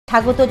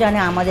স্বাগত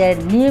জানাই আমাদের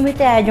নিয়মিত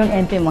আয়োজন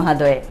এমপি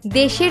মহোদয়।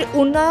 দেশের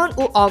উন্নয়ন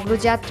ও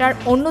অগ্রযাত্রার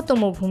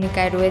অন্যতম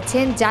ভূমিকায়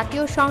রয়েছেন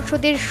জাতীয়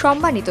সংসদের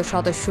সম্মানিত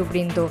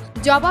সদস্যবৃন্দ।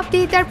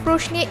 জবাবদিহিতার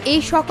প্রশ্নে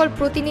এই সকল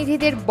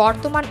প্রতিনিধিদের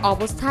বর্তমান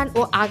অবস্থান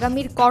ও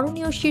আগামীর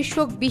করণীয়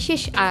শীর্ষক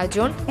বিশেষ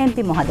আয়োজন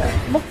এমপি মহোদয়,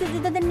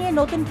 মুক্তিযোদ্ধাদের নিয়ে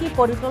নতুন কি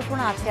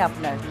পরিকল্পনা আছে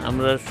আপনার?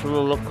 আমরা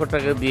 16 লক্ষ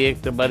টাকা দিয়ে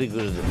একটা বাড়ি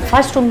করে দেব।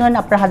 ফার্স্ট উন্নয়ন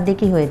আপনার হাত দিয়ে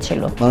কি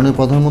হয়েছিল? মাননীয়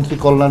প্রধানমন্ত্রী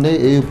কল্যাণে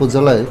এই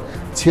উপজেলায়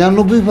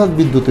 96 ভাগ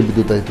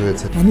বিদ্যুতায়িত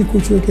হয়েছে। আমি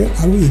কুচুয়াকে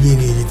আরো এগিয়ে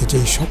নিয়ে যেতে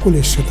চাই,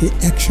 সকলের সাথে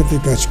একসাথে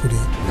কাজ করি।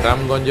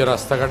 গ্রামগঞ্জের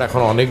রাস্তাঘাট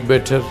এখন অনেক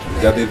বেটার।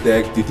 যাদের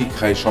ত্যাগ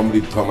তিতিক্ষায়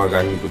সমৃদ্ধ আমার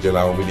গাঙ্গী উপজেলা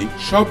আওয়ামী লীগ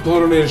সব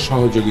ধরনের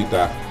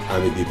সহযোগিতা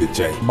আমি দিতে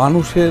চাই।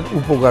 মানুষের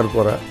উপকার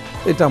করা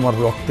এটা আমার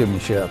রক্তে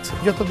মিশে আছে।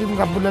 যতদিন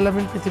রাব্বুল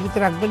আলামিন পৃথিবীতে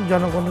রাখবেন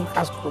জনগণের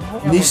কাজ করব।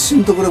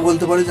 নিশ্চিন্ত করে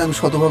বলতে পারি যে আমি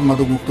শতভাগ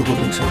মাদক মুক্ত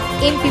করব।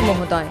 এমপি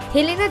মহোদয়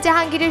হেলেনা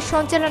জাহাঙ্গীরের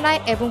সঞ্চালনায়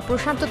এবং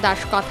প্রশান্ত দাস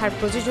কথার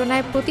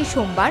প্রযোজনায় প্রতি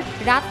সোমবার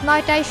রাত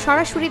 9টায়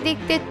সরাসরি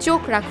দেখতে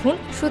চোখ রাখুন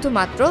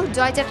শুধুমাত্র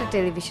জয়যাত্রা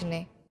টেলিভিশনে।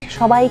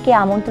 সবাইকে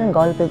আমন্ত্রণ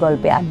গল্পে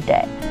গল্পে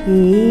আড্ডায়।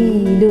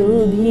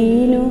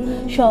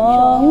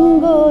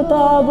 সঙ্গ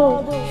তব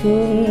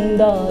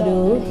সুন্দর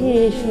হে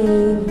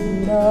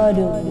সুন্দর।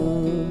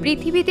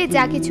 পৃথিবীতে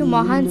যা কিছু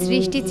মহান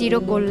সৃষ্টি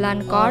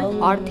চিরকল্যাণকর,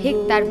 অর্ধেক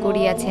তার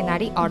করিয়াছে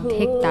নারী,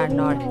 অর্ধেক তার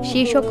নর।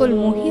 সেই সকল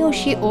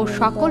মহীয়সী ও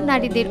সকল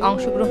নারীদের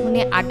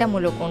অংশগ্রহণে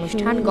আড্ডামূলক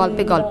অনুষ্ঠান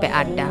গল্পে গল্পে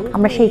আড্ডা।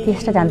 আমরা সেই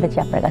ইতিহাসটা জানতে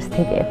চাই আপনার কাছ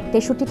থেকে।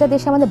 63টা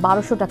দেশে আমাদের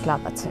 1200টা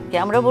ক্লাব আছে।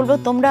 আমরা বলবো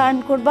তোমরা আর্ন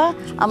করবা,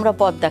 আমরা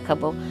পথ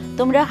দেখাবো,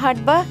 তোমরা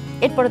হাঁটবা,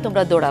 এরপরে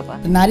তোমরা দৌড়াবা।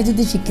 নারী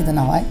যদি শিক্ষিত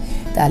না হয়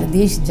তাহলে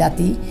দেশ,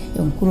 জাতি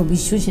এবং পুরো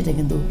বিশ্ব সেটা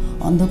কিন্তু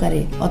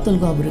অন্ধকারে অতল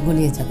গহ্বরে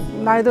গলিয়ে যাবে।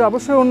 নারীদের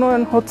অবশ্যই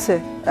উন্নয়ন হচ্ছে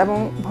এবং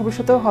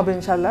ভবিষ্যতেও হবে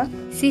ইনশাআল্লাহ।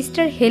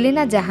 সিস্টার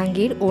হেলেনা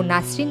জাহাঙ্গীর ও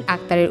নাসরিন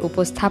আক্তারের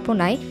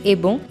উপস্থাপনায়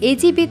এবং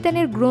এজি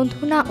বিদ্যানের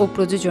গ্রন্থনা ও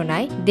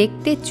প্রযোজনায়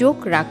দেখতে চোখ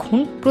রাখুন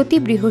প্রতি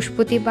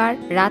বৃহস্পতিবার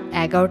রাত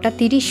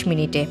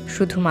 11:30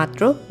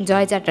 শুধুমাত্র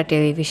জয়যাত্রা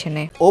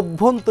টেলিভিশনে।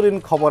 অভ্যন্তরীণ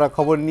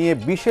খবরাখবর নিয়ে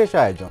বিশেষ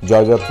আয়োজন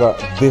জয়যাত্রা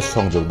দেশ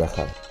সংযোগ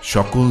দেখার।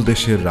 সকল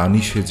দেশের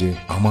রানী সেজে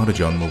আমার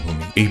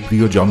জন্মভূমি। এই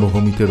প্রিয়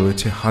জন্মভূমিতে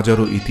রয়েছে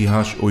হাজারো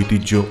ইতিহাস,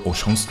 ঐতিহ্য ও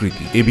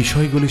সংস্কৃতি। এই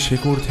বিষয়গুলি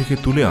শেকড় থেকে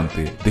তুলে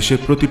আনতে দেশের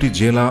প্রতিটি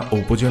জেলা ও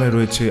উপজেলায়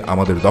রয়েছে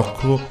আমাদের দক্ষ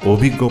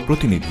অভিজ্ঞ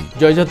প্রতিনিধি।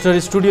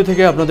 জয়যাত্রার স্টুডিও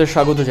থেকে আপনাদের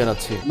স্বাগত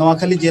জানাচ্ছি।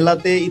 নোয়াখালী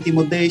জেলাতে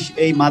ইতিমধ্যে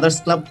এই মাদার্স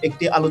ক্লাব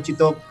একটি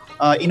আলোচিত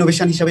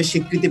ইনোভেশন হিসেবে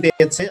স্বীকৃতি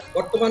পেয়েছে।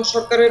 বর্তমান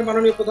সরকারের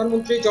মাননীয়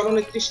প্রধানমন্ত্রী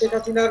জননেত্রী শেখ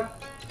হাসিনার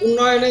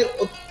উন্নয়নের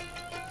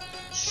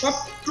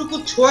সবটুকু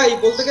ছোঁয়াই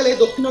বলতে গেলে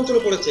দক্ষিণ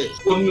অঞ্চলে পড়েছে।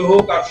 কর্মী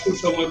হোক আর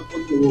সুসময়ের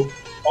প্রতি হোক,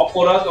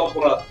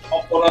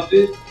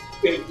 অপরাধে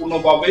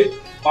কোনোভাবে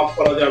মাফ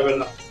করা যাবে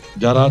না।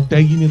 যারা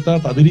ত্যাগী নেতা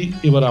তাদেরই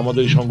এবার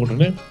আমাদের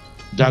সংগঠনে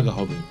জায়গা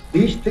হবে।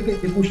 20 থেকে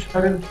 21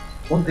 সালের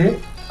মধ্যে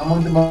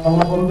আমাদের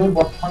বাংলা বন্দর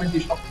বর্তমানে যে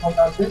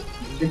সক্ষমতা আছে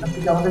সেখান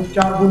থেকে আমাদের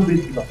 4 গুণ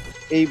বৃদ্ধি পাবে।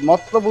 এই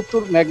মতলব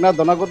উত্তর মেঘনা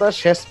দনাগোদা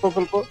সেচ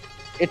প্রকল্প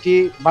এটি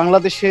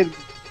বাংলাদেশের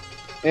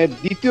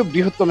দ্বিতীয়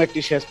বৃহত্তম একটি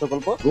সেচ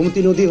প্রকল্প।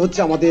 গোমতী নদী হচ্ছে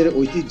আমাদের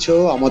ঐতিহ্য,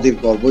 আমাদের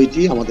গর্ব,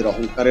 আমাদের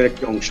অহংকারের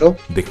একটি অংশ।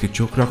 দেখতে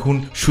চোখ রাখুন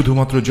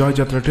শুধুমাত্র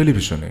জয়যাত্রা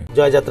টেলিভিশনে।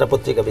 জয়যাত্রা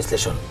পত্রিকা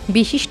বিশ্লেষণ।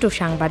 বিশিষ্ট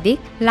সাংবাদিক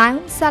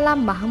লায়ন সালাম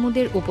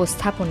মাহমুদের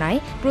উপস্থাপনায়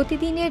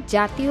প্রতিদিনের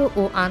জাতীয়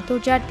ও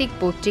আন্তর্জাতিক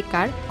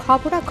পত্রিকার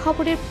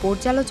খবরাখবরের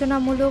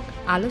পর্যালোচনামূলক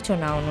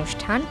আলোচনা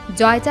অনুষ্ঠান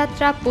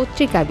জয়যাত্রা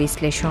পত্রিকা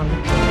বিশ্লেষণ।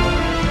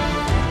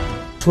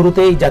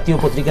 শুরুতেই জাতীয়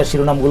পত্রিকার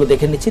শিরোনামগুলো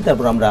দেখে নিচ্ছি,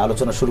 তারপর আমরা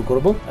আলোচনা শুরু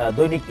করব।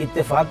 দৈনিক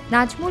ইত্তেফাক।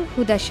 নাজমুল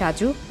হুদা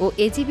সাজু ও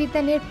এজি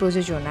বিদ্যানের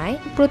প্রযোজনায়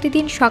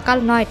প্রতিদিন সকাল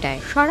 9টায়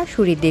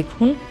সরাসরি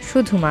দেখুন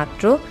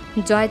শুধুমাত্র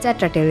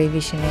জয়যাত্রা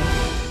টেলিভিশনে।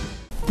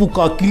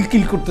 পোকা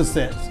কিলকিল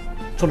করতেছে,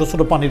 ছোট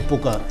ছোট পানির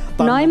পোকা।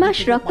 9 মাস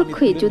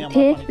রক্তক্ষয়ী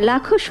যুদ্ধে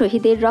লাখো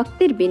শহীদের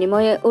রক্তের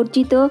বিনিময়ে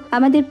অর্জিত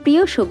আমাদের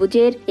প্রিয়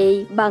সবুজের এই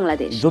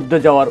বাংলাদেশ। যুদ্ধে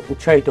যাওয়ার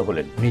উৎসাহিত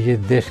হলেন। নিজের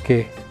দেশকে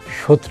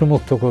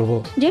শত্রুমুক্ত করব।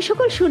 যে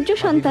সকল সূর্য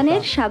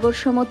সন্তানের সাগর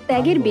সম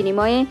ত্যাগের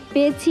বিনিময়ে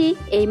পেয়েছি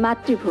এই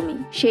মাতৃভূমি,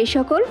 সেই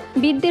সকল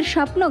বীরদের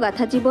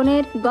স্বপ্নগাথা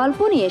জীবনের গল্প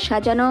নিয়ে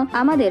সাজানো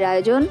আমাদের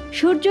আয়োজন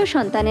সূর্য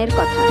সন্তানের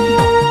কথা।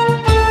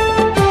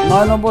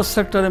 9 নম্বর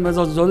সেক্টরে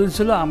মেজর জলিল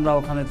ছিল, আমরা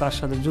ওখানে তার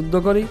সাথে যুদ্ধ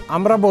করি।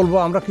 আমরা বলবো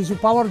আমরা কিছু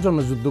পাওয়ার জন্য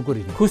যুদ্ধ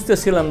করি।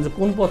 খুঁজতেছিলাম যে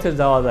কোন পথে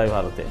যাওয়া যায়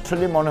ভারতে।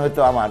 আসলে মনে হতো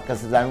আমার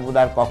কাছে যে আমি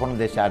বোধহয় আর কখনো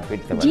দেশে আর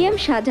ফিরতে পারবো। জিএম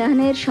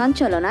শাহজাহানের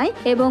সঞ্চালনায়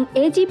এবং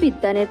এজি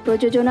বিদ্যানের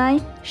প্রযোজনায়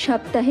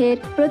সপ্তাহের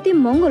প্রতি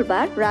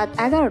মঙ্গলবার রাত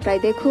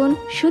 11টায় দেখুন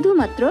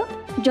শুধুমাত্র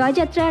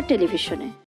জয়যাত্রা টেলিভিশনে।